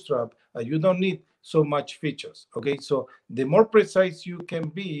bootstrap and you don't need so much features. Okay, so the more precise you can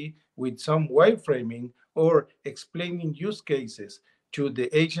be with some wireframing or explaining use cases to the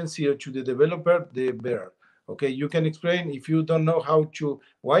agency or to the developer, the better. Okay, you can explain. If you don't know how to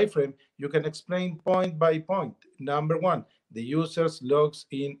wireframe, you can explain point by point. Number one, the user logs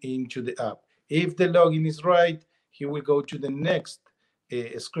into the app. If the login is right, he will go to the next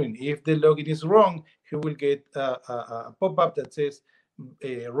screen. If the login is wrong, he will get a pop-up that says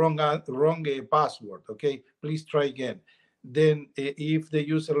wrong password. Okay, please try again. Then if the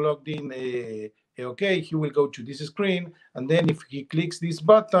user logged in okay, he will go to this screen, and then if he clicks this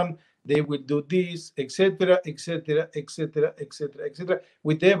button, they will do this, etc., etc., etc., etc., etc.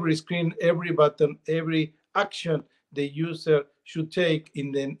 With every screen, every button, every action the user should take.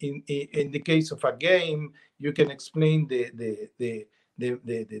 In the case of a game, you can explain the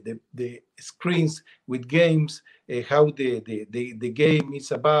screens with games, how the game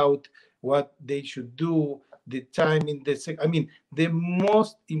is about, what they should do, the time in the I mean, the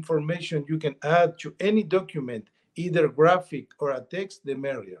most information you can add to any document, either graphic or a text, the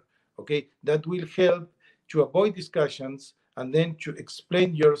merrier. Okay, that will help to avoid discussions and then to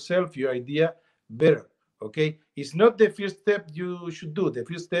explain yourself, your idea better. Okay, it's not the first step you should do. The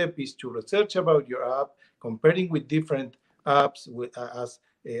first step is to research about your app, comparing with different apps. As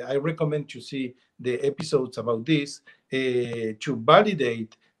I recommend to see the episodes about this, to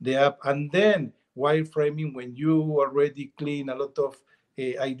validate the app, and then wireframing when you already clean a lot of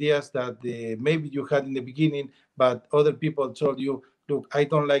ideas that maybe you had in the beginning, but other people told you, look, I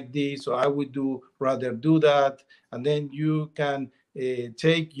don't like this, or I would rather do that. And then you can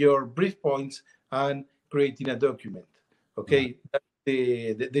take your brief points and creating a document. Okay,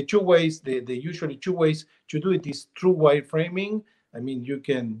 the two ways, the usually two ways to do it is through wireframing. I mean, you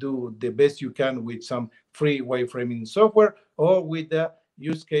can do the best you can with some free wireframing software, or with the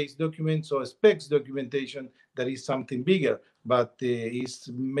use case documents or specs documentation that is something bigger, but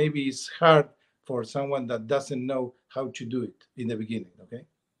maybe it's hard for someone that doesn't know how to do it in the beginning. Okay.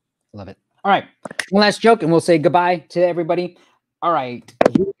 Love it. All right. One last joke and we'll say goodbye to everybody. All right.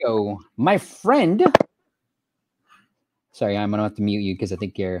 Here we go. My friend. Sorry, I'm going to have to mute you because I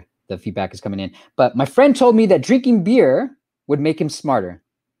think the feedback is coming in. But my friend told me that drinking beer would make him smarter.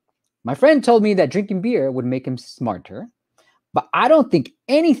 My friend told me that drinking beer would make him smarter. But I don't think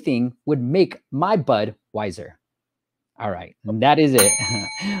anything would make my bud wiser. All right. And that is it.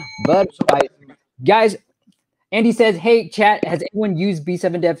 Bud wiser. Guys, Andy says, hey, chat, has anyone used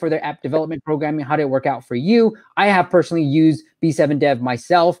B7Dev for their app development programming? How did it work out for you? I have personally used B7Dev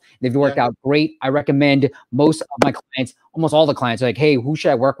myself. They've worked out great. I recommend most of my clients, almost all the clients are like, hey, who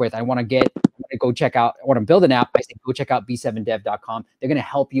should I work with? I want to go check out, I want to build an app. I say, go check out b7dev.com. They're going to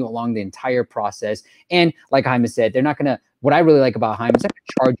help you along the entire process. And like Jaime said, they're not going to, what I really like about Jaime is not going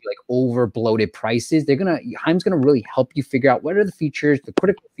to charge you like over bloated prices. Jaime's going to really help you figure out what are the features, the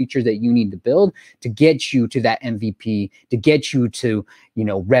critical features that you need to build to get you to that MVP, to get you to,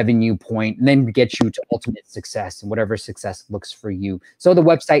 revenue point, and then get you to ultimate success and whatever success looks for you. So the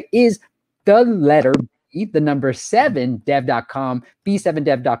website is the letter B, the number 7dev.com,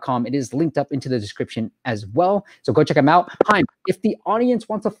 b7dev.com. It is linked up into the description as well. So go check them out. Jaime, if the audience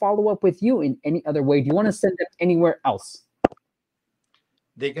wants to follow up with you in any other way, do you want to send them anywhere else?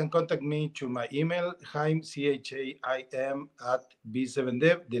 They can contact me to my email, Jaime, CHAIM,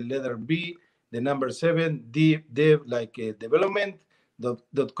 @b7dev, the letter B, the number 7, dev like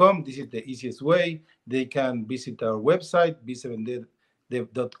development.com. This is the easiest way. They can visit our website,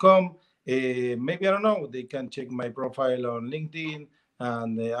 b7dev.com. Maybe, I don't know, they can check my profile on LinkedIn,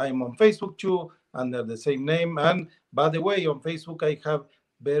 and I'm on Facebook too under the same name. And by the way, on Facebook, I have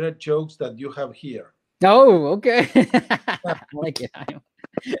better jokes that you have here. Oh, okay. I like it.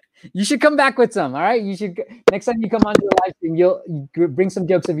 You should come back with some. All right. You should, next time you come on to the live stream, you bring some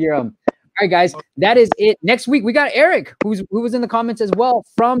jokes of your own. All right, guys, that is it. Next week, we got Eric, who was in the comments as well,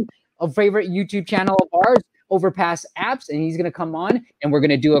 from a favorite YouTube channel of ours, Overpass Apps, and he's going to come on, and we're going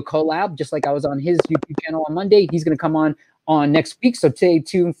to do a collab, just like I was on his YouTube channel on Monday. He's going to come on next week, so stay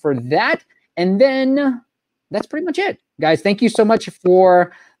tuned for that. And then that's pretty much it, guys. Thank you so much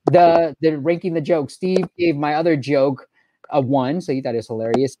for the ranking the joke. Steve gave my other joke a 1, so he thought it was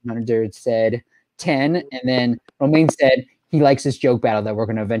hilarious. Hunter said 10, and then Romain said he likes this joke battle that we're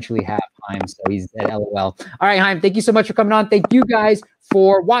going to eventually have, Haim. So he's at LOL. All right, Haim, thank you so much for coming on. Thank you guys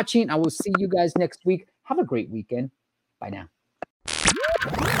for watching. I will see you guys next week. Have a great weekend. Bye now.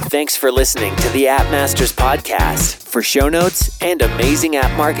 Thanks for listening to the App Masters podcast. For show notes and amazing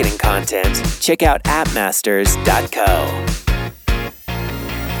app marketing content, check out appmasters.co.